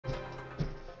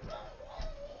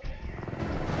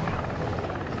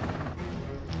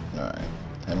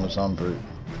one was on brute.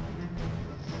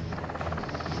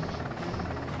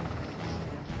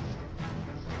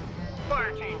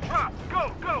 Fire team, drop!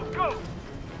 Go, go, go!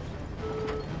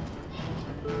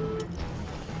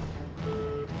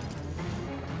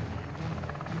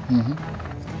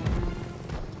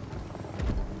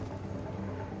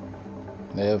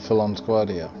 They have full-on squad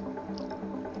here.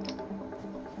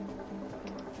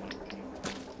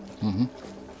 Voodoo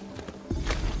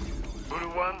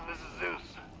 1, this is Zeus.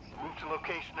 Move to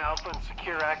location Alpha and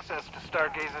secure access to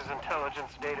Stargazer's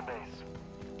intelligence database.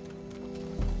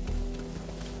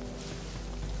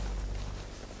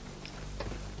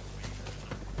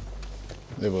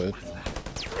 They would.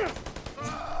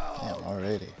 Damn,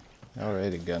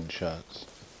 already gunshots.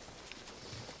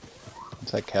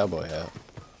 What's that cowboy hat?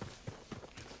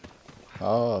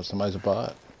 Oh, somebody's a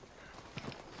bot.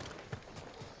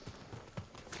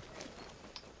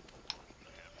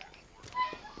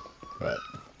 Right.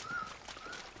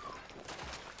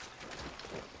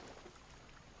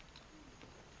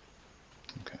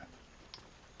 Okay.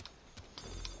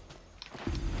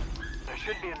 There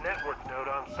should be a network node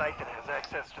on site that has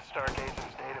access to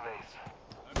Stargazer's database.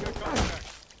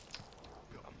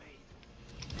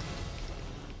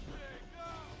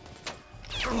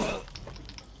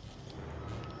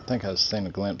 I think I've seen a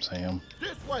glimpse of him.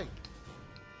 This way.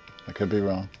 I could be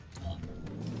wrong.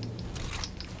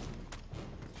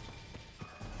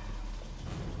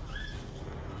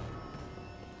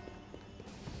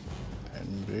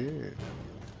 Indeed.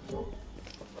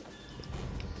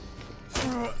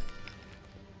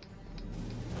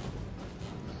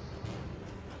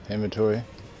 Inventory.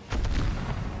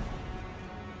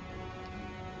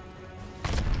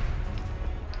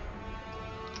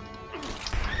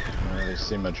 Don't really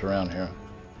see much around here.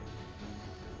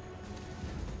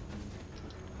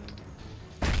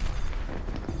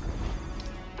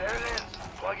 There it is.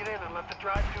 Plug it in and let the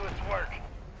drive do its work.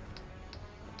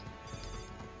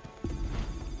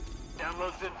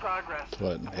 Download's in progress.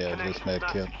 What? Yeah, this Connection's med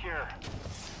not kit. secure.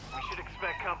 We should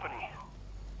expect company.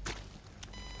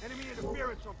 Enemy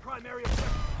interference on primary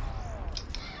objective.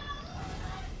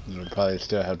 You'll probably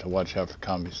still have to watch out for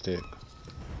combi stick.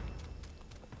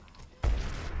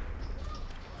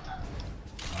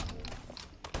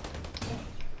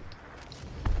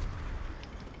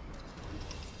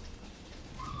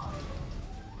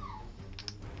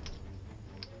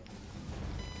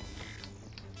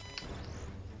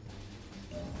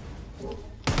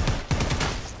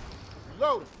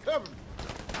 Load, cover me.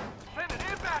 Send it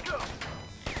in back up!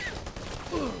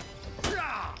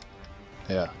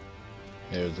 Yeah.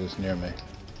 It was just near me.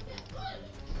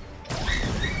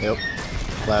 Yep.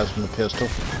 Plasma pistol.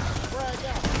 Frag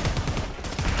out.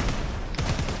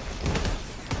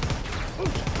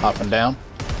 Hopping down.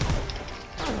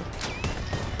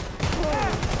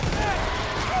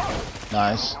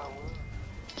 Nice.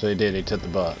 So he did, he took the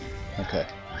butt. Okay.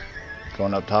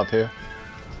 Going up top here.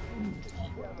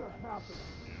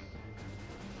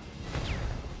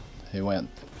 He went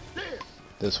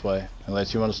this way.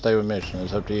 Unless you want to stay with mission,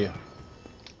 it's up to you.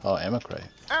 Oh, ammo crate.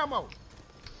 Ammo.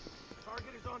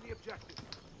 Target is on the objective.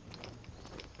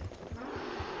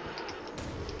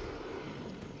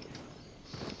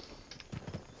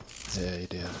 Yeah, he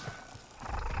did.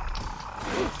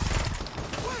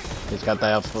 He's got the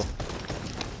alpha.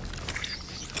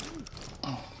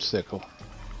 Oh, sickle.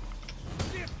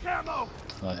 Camo.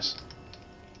 Nice.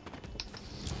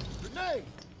 Grenade.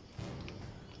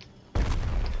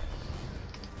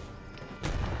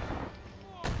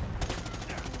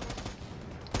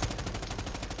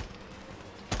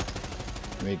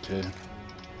 Me too.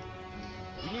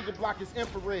 We need to block his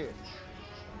infrared.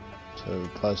 So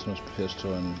plasma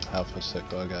pistol and alpha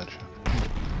sickle, I got you.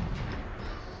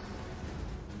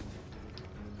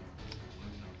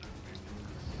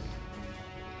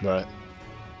 Right.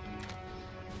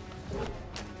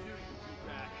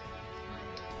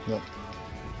 Yep.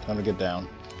 Time to get down.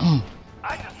 I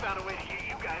just found a way to get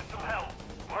you guys some help.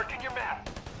 Marking your map.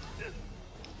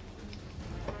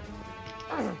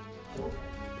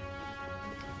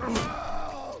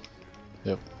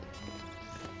 Yep.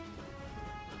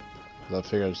 'Cause I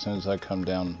figure as soon as I come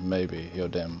down, maybe he'll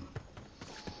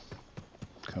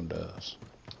come to us.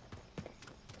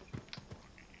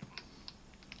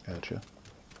 Gotcha.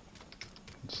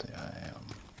 Let's see, I am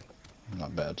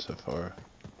not bad so far.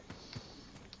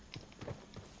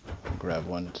 Grab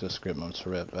one to script my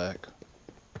Surrette back.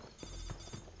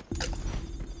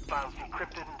 Files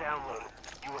encrypted and downloaded.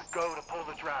 You would go to pull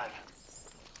the drive.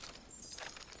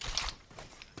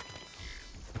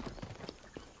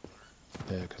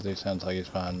 Yeah, because he sounds like he's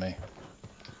behind me.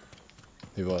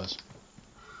 He was.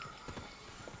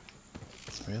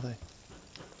 Really?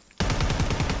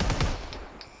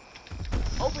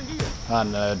 Over here. I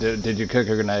know. Did you cook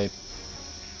a grenade?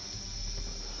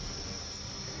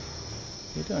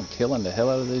 You doing killing the hell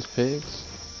out of these pigs?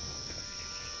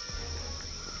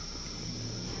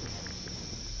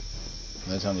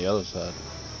 That's on the other side.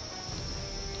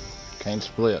 Can't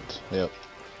split. Yep.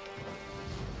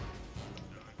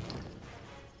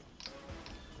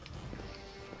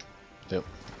 Yep.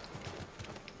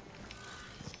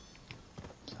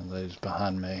 Somebody's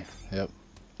behind me. Yep.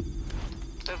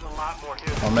 There's a lot more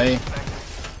here. On me.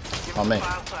 On me.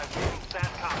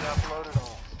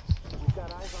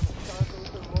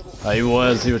 Oh, he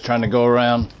was trying to go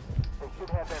around. They should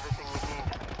have everything we need.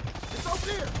 It's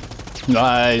over here.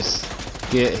 Nice.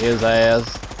 Get his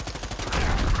ass.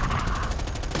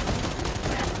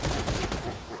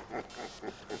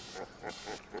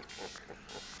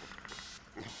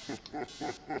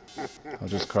 I'll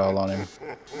just crawl on him. This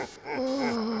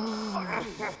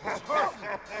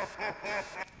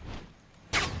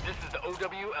is the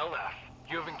OWLF.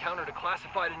 You have encountered a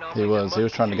classified anomaly. He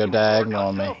was trying to go diagonal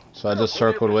on me, so I just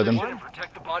circled with him.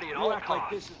 Protect the body at all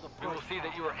costs. We will see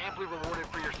that you are amply rewarded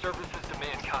for your services to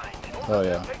mankind. Oh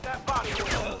yeah. Take that body. Do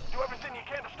everything you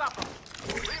can to stop them.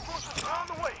 Reinforcements are on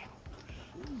the way.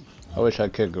 I wish I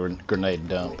could grenade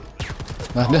dump.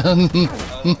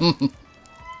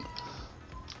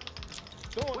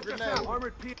 Throwing grenade.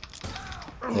 Armored people.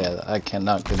 Yeah, I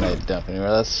cannot grenade dump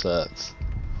anywhere. That sucks.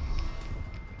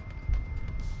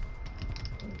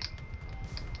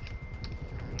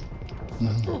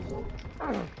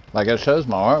 Like it shows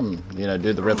my arm, you know,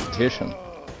 do the repetition,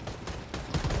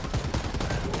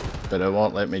 but it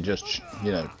won't let me just,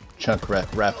 you know, chunk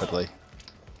rapidly.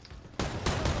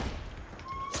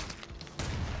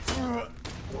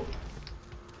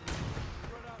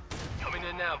 Coming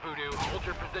in now, Voodoo. Hold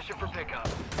your position for pickup.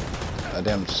 I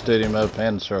damn stood him up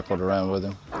and circled around with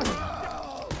him.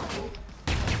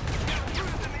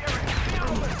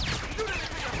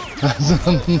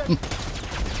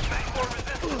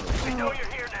 We know you're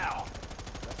here now.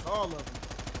 That's all of them.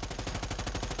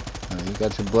 You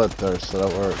got your bloodthirst, so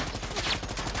that worked.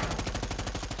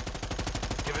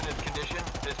 Given its condition,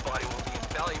 this body will be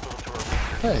invaluable to our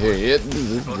research. I hear you.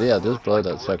 Yeah, just blow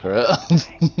that sucker up.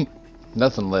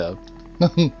 Nothing left.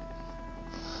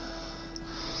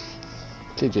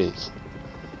 GG's.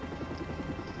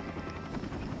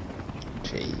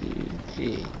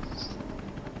 GG.